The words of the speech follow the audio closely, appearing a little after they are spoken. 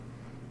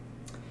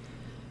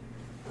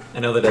I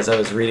know that as I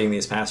was reading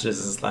these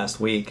passages this last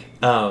week,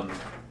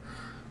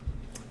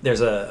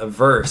 there's a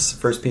verse,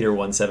 1 Peter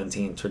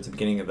 1:17, towards the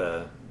beginning of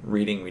the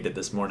reading we did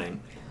this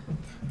morning.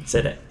 It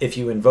said, "If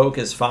you invoke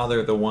as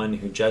Father the one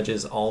who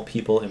judges all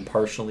people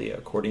impartially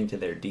according to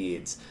their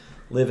deeds,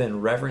 live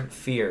in reverent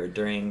fear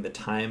during the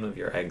time of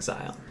your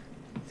exile."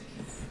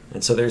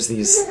 And so there's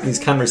these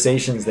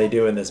conversations they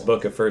do in this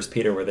book of 1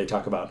 Peter where they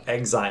talk about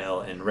exile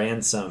and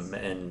ransom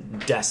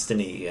and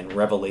destiny and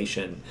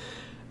revelation.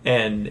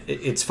 And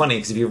it's funny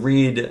because if you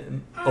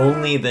read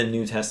only the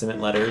New Testament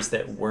letters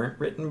that weren't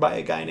written by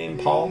a guy named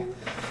Paul,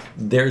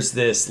 there's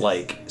this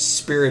like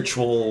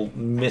spiritual,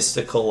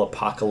 mystical,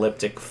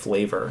 apocalyptic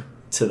flavor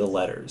to the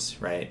letters,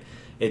 right?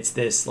 It's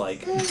this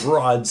like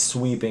broad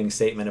sweeping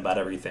statement about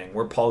everything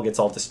where Paul gets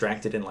all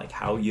distracted in like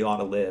how you ought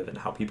to live and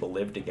how people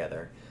live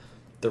together.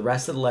 The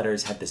rest of the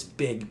letters have this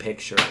big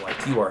picture,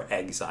 like you are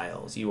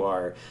exiles, you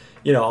are,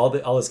 all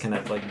this kind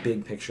of like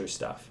big picture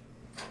stuff.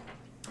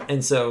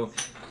 And so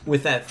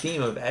with that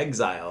theme of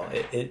exile,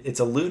 it's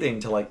alluding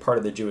to like part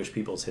of the Jewish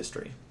people's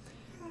history,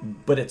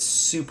 but it's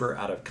super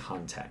out of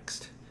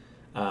context.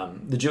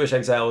 The Jewish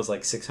exile was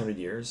like 600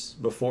 years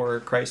before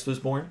Christ was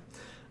born.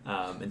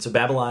 And so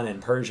Babylon and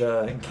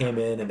Persia came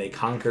in and they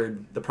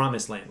conquered the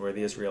promised land where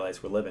the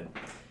Israelites were living.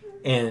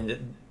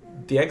 And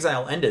the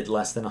exile ended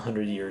less than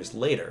 100 years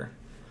later.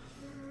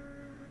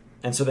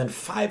 And so then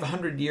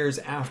 500 years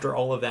after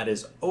all of that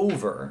is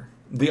over,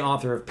 the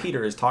author of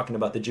Peter is talking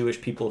about the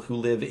Jewish people who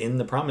live in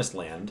the promised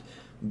land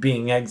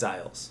being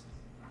exiles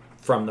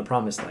from the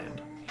promised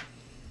land.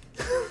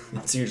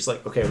 So you're just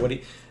like,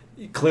 okay,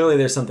 clearly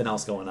there's something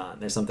else going on.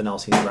 There's something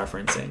else he's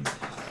referencing.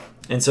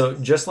 And so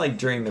just like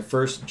during the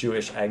first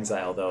Jewish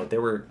exile, though,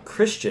 there were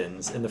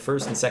Christians in the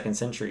 1st and 2nd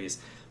centuries.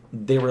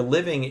 They were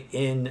living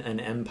in an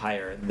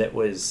empire that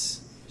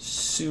was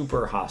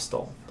super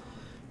hostile.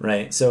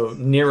 Right, so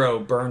Nero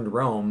burned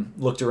Rome,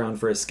 looked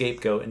around for a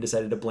scapegoat, and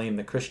decided to blame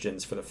the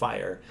Christians for the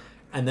fire,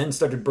 and then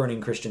started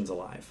burning Christians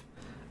alive.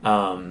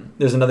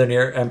 There's another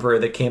emperor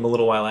that came a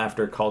little while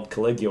after called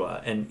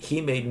Caligula, and he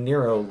made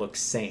Nero look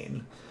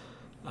sane,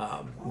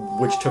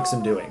 which took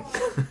some doing.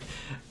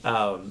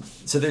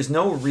 So there's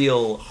no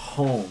real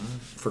home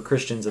for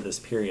Christians of this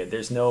period.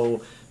 There's no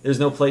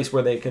place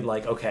where they could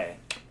like, okay,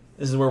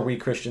 this is where we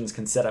Christians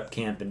can set up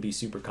camp and be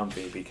super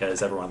comfy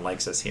because everyone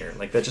likes us here.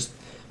 Like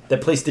that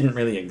place didn't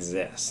really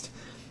exist.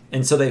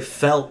 And so they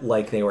felt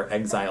like they were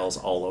exiles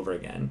all over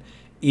again,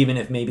 even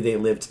if maybe they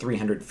lived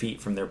 300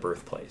 feet from their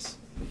birthplace,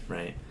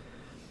 right?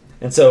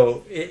 And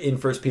so in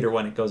 1 Peter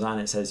 1, it goes on,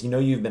 it says,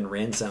 you've been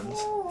ransomed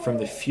from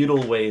the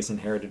feudal ways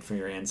inherited from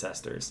your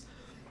ancestors,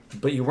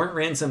 but you weren't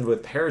ransomed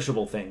with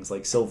perishable things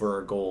like silver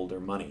or gold or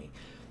money.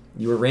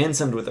 You were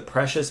ransomed with the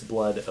precious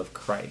blood of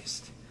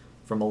Christ,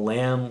 from a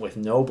lamb with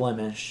no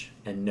blemish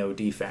and no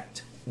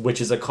defect,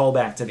 which is a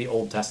callback to the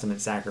Old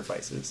Testament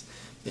sacrifices.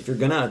 If you're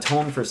going to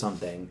atone for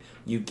something,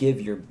 you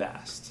give your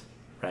best,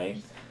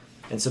 right?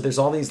 And so there's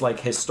all these like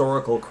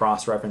historical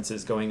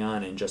cross-references going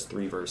on in just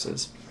 3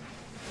 verses.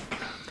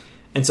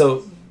 And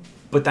so,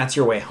 but that's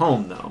your way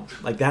home, though.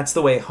 Like that's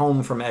the way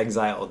home from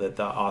exile that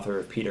the author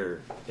of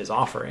Peter is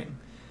offering,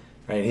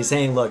 right? He's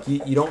saying, look,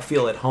 you don't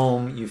feel at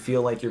home. You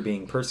feel like you're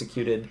being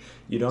persecuted.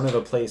 You don't have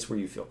a place where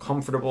you feel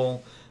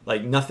comfortable.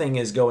 Like nothing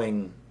is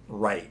going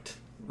right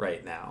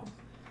now.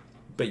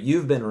 But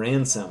you've been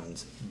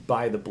ransomed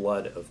by the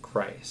blood of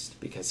Christ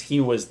because he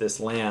was this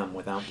lamb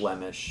without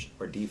blemish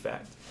or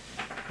defect.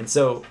 And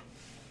so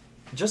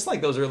just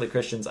like those early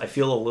Christians, I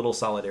feel a little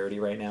solidarity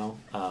right now.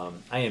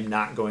 I am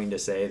not going to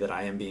say that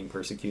I am being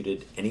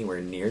persecuted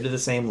anywhere near to the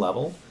same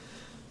level.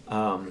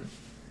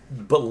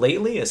 But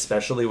lately,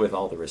 especially with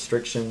all the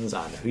restrictions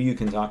on who you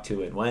can talk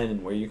to and when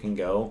and where you can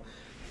go,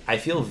 I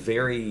feel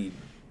very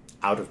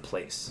out of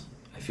place.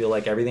 I feel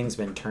like everything's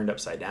been turned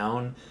upside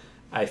down.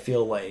 I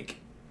feel like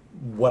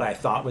what I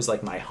thought was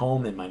like my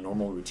home and my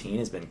normal routine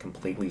has been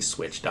completely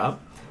switched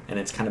up and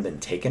it's kind of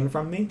been taken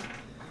from me.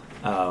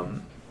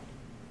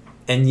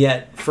 And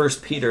yet 1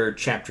 Peter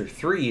chapter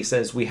 3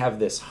 says we have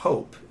this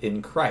hope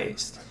in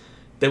Christ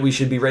that we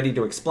should be ready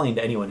to explain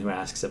to anyone who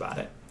asks about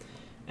it.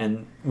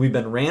 And we've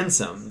been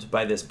ransomed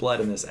by this blood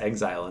in this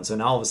exile. And so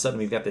now all of a sudden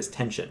we've got this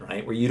tension,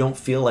 right? Where you don't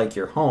feel like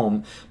you're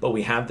home, but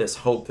we have this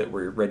hope that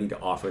we're ready to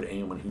offer to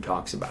anyone who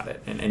talks about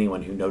it and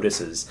anyone who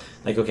notices,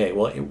 like, okay,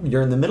 well,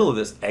 you're in the middle of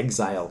this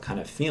exile kind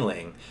of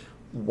feeling.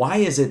 Why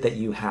is it that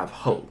you have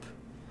hope?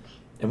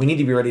 And we need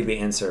to be ready to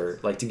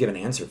give an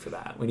answer for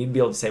that. We need to be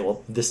able to say,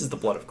 well, this is the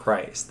blood of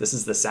Christ. This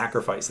is the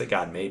sacrifice that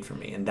God made for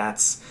me. And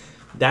that's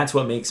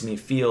what makes me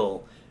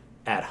feel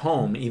at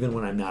home, even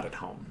when I'm not at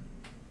home,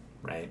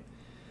 right?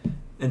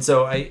 And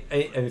so I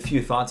have a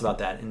few thoughts about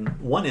that. And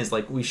one is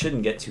like we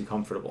shouldn't get too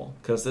comfortable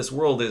because this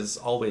world is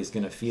always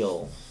going to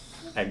feel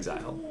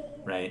exile,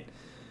 right?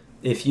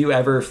 If you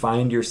ever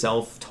find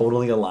yourself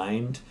totally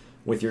aligned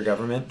with your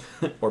government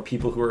or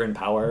people who are in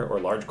power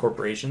or large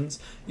corporations,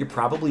 you're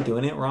probably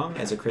doing it wrong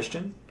as a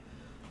Christian.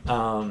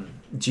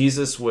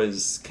 Jesus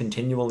was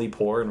continually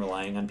poor and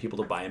relying on people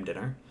to buy him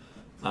dinner.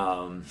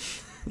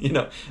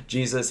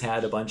 Jesus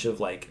had a bunch of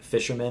like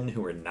fishermen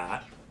who were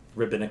not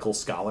rabbinical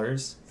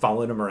scholars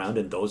followed him around,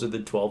 and those are the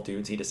 12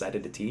 dudes he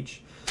decided to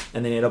teach.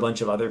 And then he had a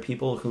bunch of other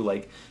people who,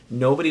 like,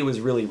 nobody was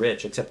really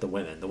rich except the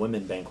women. The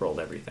women bankrolled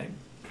everything.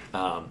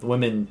 The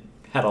women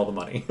had all the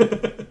money.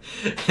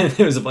 And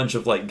there was a bunch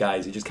of, like,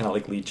 guys who just kind of,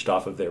 like, leached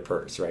off of their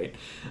purse, right?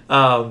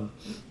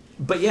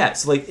 But yeah,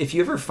 so, like, if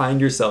you ever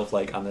find yourself,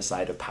 like, on the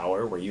side of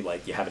power where you,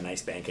 like, you have a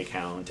nice bank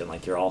account and,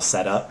 like, you're all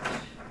set up,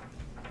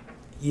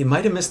 you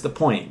might have missed the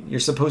point. You're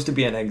supposed to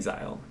be in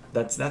exile.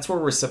 That's where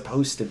we're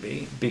supposed to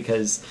be,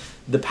 because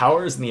the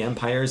powers and the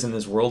empires in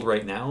this world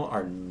right now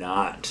are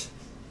not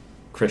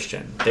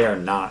Christian. They are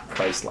not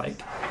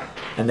Christ-like.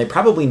 And they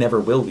probably never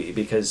will be,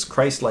 because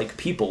Christ-like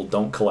people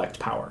don't collect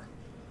power.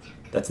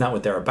 That's not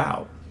what they're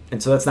about.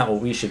 And so that's not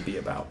what we should be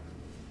about.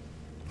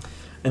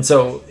 And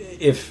so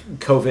if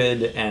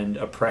COVID and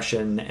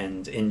oppression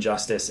and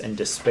injustice and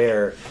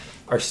despair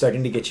are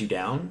starting to get you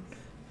down,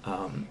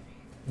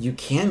 you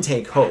can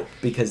take hope,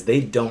 because they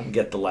don't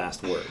get the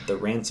last word. The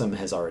ransom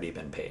has already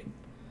been paid,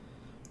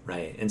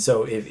 right? And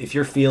so if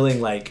you're feeling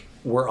like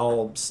we're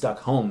all stuck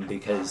home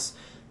because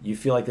you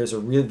feel like there's a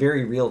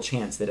very real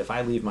chance that if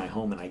I leave my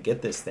home and I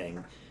get this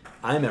thing,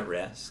 I'm at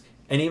risk.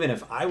 And even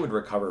if I would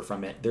recover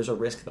from it, there's a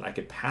risk that I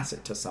could pass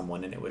it to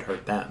someone and it would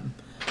hurt them.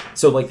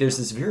 So, like, there's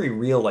this very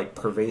real, like,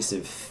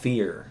 pervasive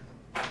fear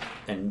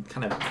and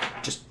kind of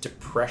just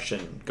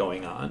depression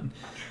going on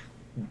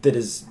that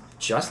is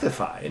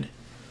justified.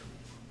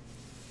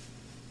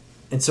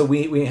 And so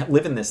we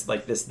live in this,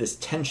 like, this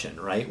tension,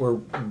 right? Where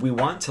we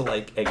want to,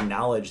 like,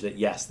 acknowledge that,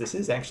 yes, this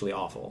is actually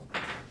awful.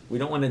 We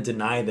don't want to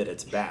deny that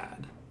it's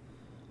bad.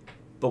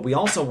 But we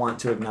also want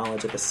to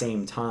acknowledge at the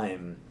same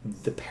time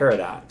the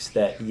paradox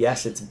that,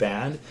 yes, it's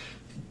bad,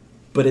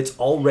 but it's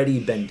already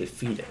been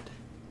defeated.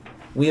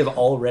 We have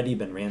already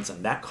been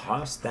ransomed. That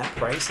cost, that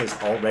price has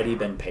already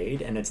been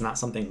paid, and it's not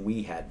something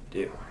we had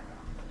to do.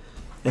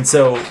 And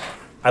so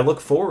I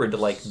look forward to,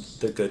 like,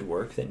 the good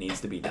work that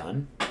needs to be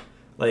done.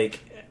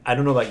 Like, I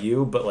don't know about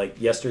you, but, like,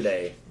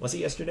 yesterday, was it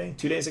yesterday?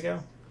 2 days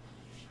ago?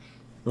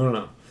 I don't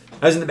know.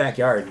 I was in the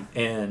backyard,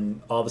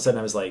 and all of a sudden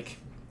I was like,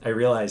 I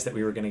realized that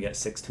we were going to get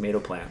 6 tomato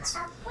plants,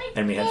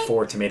 and we had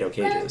 4 tomato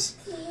cages.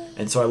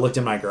 And so I looked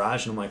in my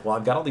garage, and I'm like, well,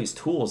 I've got all these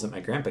tools that my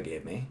grandpa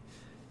gave me,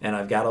 and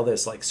I've got all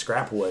this, like,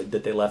 scrap wood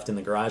that they left in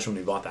the garage when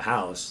we bought the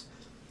house.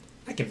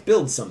 I can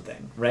build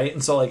something, right?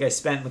 And so, like, I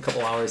spent a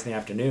couple hours in the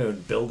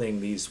afternoon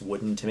building these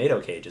wooden tomato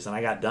cages, and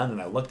I got done,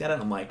 and I looked at it,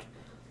 and I'm like,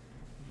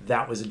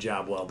 that was a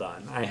job well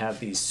done. I have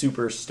these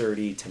super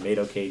sturdy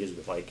tomato cages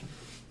with, like,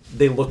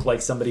 they look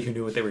like somebody who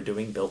knew what they were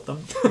doing built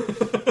them.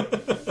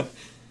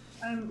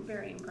 I'm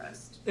very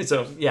impressed.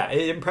 So, yeah,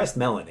 it impressed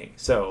Melanie,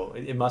 so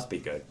it must be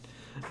good.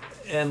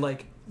 And,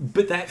 like,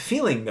 but that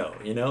feeling, though,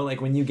 you know, like,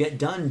 when you get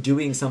done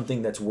doing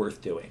something that's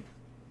worth doing,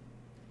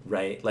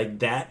 right? Like,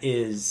 that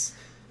is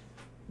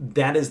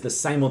the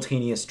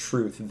simultaneous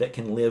truth that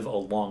can live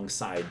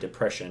alongside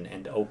depression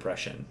and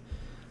oppression,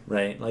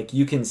 right? Like,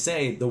 you can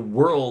say the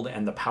world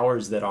and the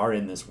powers that are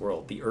in this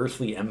world, the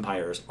earthly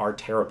empires, are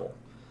terrible.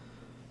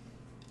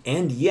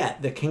 And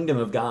yet, the kingdom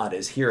of God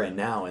is here and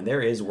now, and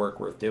there is work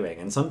worth doing.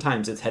 And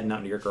sometimes it's heading out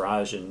into your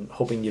garage and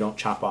hoping you don't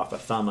chop off a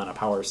thumb on a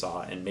power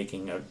saw and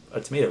making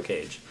a tomato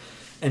cage.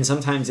 And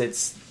sometimes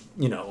it's,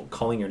 you know,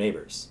 calling your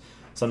neighbors.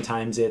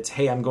 Sometimes it's,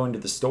 hey, I'm going to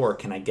the store,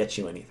 can I get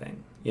you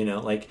anything? You know,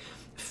 like,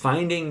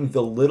 finding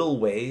the little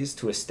ways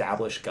to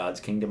establish God's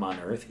kingdom on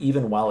earth,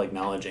 even while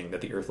acknowledging that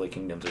the earthly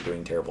kingdoms are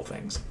doing terrible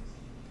things,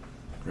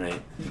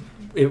 right?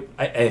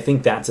 I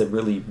think that's a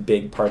really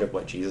big part of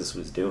what Jesus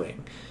was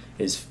doing,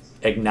 is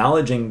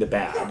acknowledging the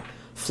bad,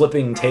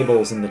 flipping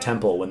tables in the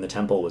temple when the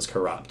temple was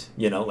corrupt.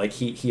 You know, like,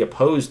 he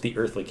opposed the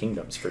earthly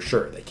kingdoms for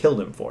sure. They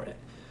killed him for it.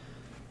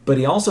 But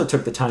he also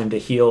took the time to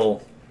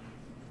heal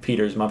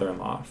Peter's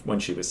mother-in-law when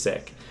she was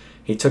sick.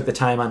 He took the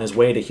time on his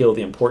way to heal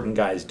the important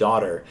guy's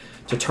daughter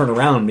to turn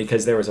around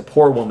because there was a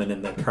poor woman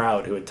in the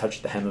crowd who had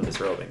touched the hem of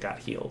his robe and got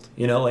healed.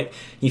 You know, like,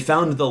 he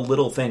found the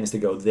little things to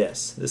go,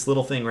 this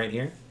little thing right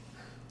here,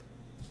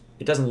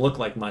 it doesn't look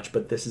like much,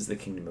 but this is the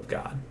kingdom of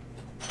God.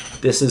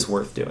 This is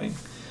worth doing.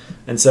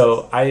 And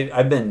so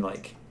I've been,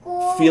 like,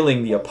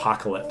 feeling the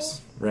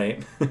apocalypse,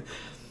 right?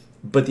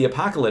 But the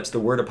apocalypse, the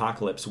word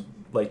apocalypse,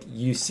 like,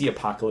 you see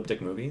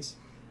apocalyptic movies,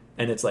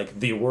 and it's like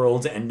the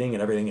world's ending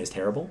and everything is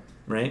terrible,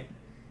 right?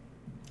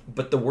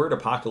 But the word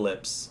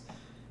apocalypse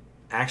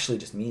actually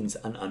just means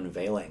an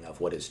unveiling of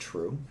what is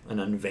true, an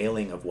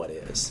unveiling of what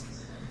is.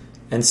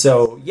 And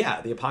so,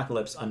 yeah, the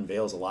apocalypse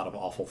unveils a lot of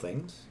awful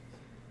things,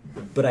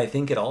 but I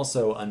think it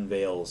also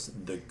unveils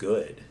the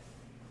good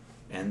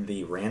and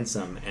the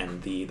ransom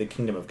and the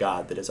kingdom of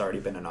God that has already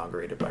been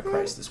inaugurated by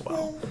Christ as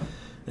well.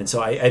 And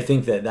so I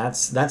think that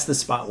that's the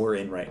spot we're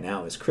in right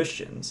now as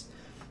Christians,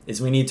 is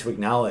we need to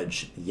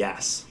acknowledge,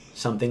 yes,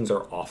 some things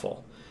are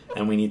awful,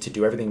 and we need to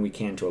do everything we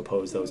can to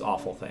oppose those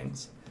awful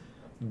things.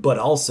 But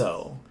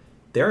also,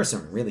 there are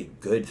some really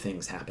good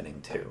things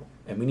happening too,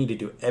 and we need to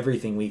do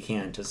everything we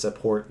can to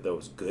support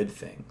those good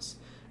things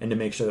and to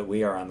make sure that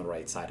we are on the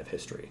right side of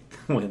history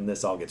when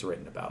this all gets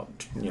written about,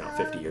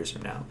 50 years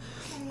from now.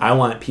 I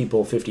want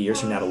people 50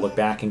 years from now to look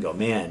back and go,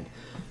 man,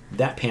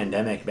 that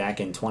pandemic back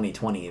in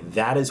 2020,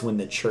 that is when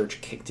the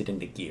church kicked it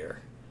into gear.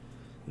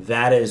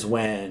 That is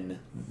when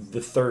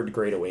the third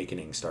Great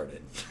Awakening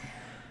started.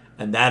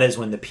 And that is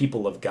when the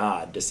people of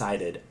God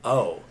decided,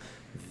 oh,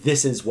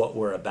 this is what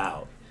we're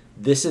about.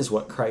 This is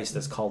what Christ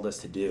has called us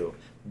to do.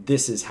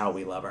 This is how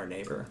we love our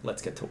neighbor.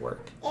 Let's get to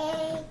work.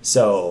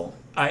 So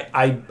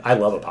I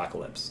love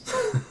Apocalypse.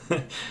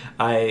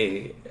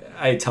 I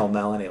tell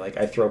Melanie, like,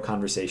 I throw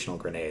conversational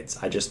grenades.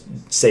 I just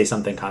say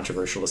something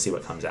controversial to see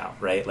what comes out,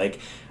 right? Like,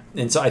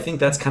 and so I think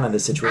that's kind of the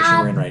situation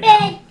we're in right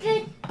now.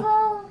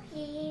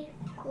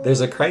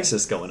 There's a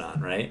crisis going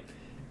on, right?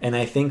 And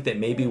I think that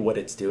maybe what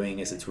it's doing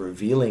is it's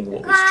revealing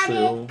what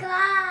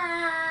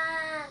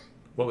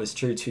was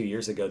true 2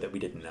 years ago that we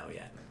didn't know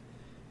yet.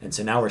 And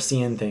so now we're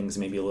seeing things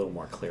maybe a little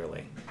more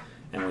clearly,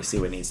 and we see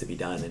what needs to be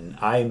done.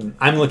 And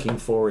I'm looking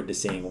forward to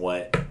seeing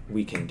what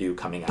we can do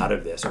coming out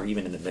of this, or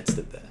even in the midst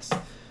of this,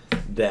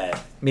 that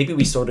maybe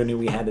we sort of knew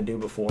we had to do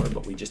before,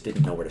 but we just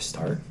didn't know where to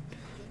start.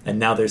 And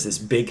now there's this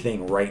big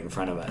thing right in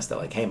front of us that,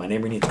 like, hey, my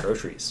neighbor needs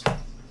groceries.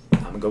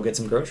 I'm going to go get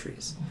some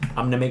groceries.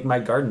 I'm going to make my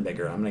garden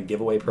bigger. I'm going to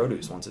give away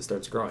produce once it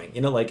starts growing.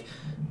 You know, like,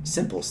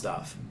 simple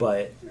stuff,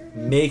 but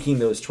making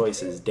those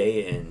choices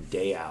day in,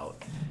 day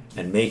out,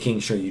 and making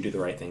sure you do the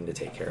right thing to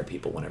take care of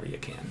people whenever you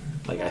can.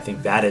 Like, I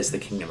think that is the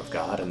kingdom of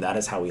God, and that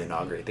is how we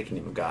inaugurate the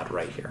kingdom of God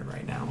right here and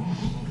right now.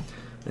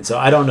 And so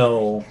I don't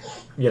know,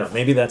 you know,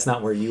 maybe that's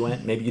not where you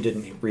went. Maybe you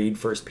didn't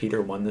read 1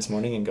 Peter 1 this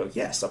morning and go,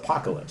 yes,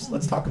 apocalypse.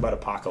 Let's talk about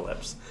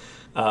apocalypse.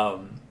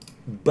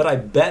 But I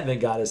bet that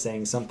God is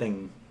saying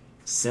something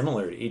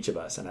similar to each of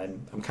us, and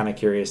I'm kind of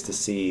curious to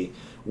see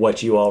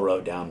what you all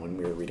wrote down when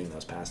we were reading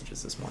those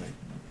passages this morning.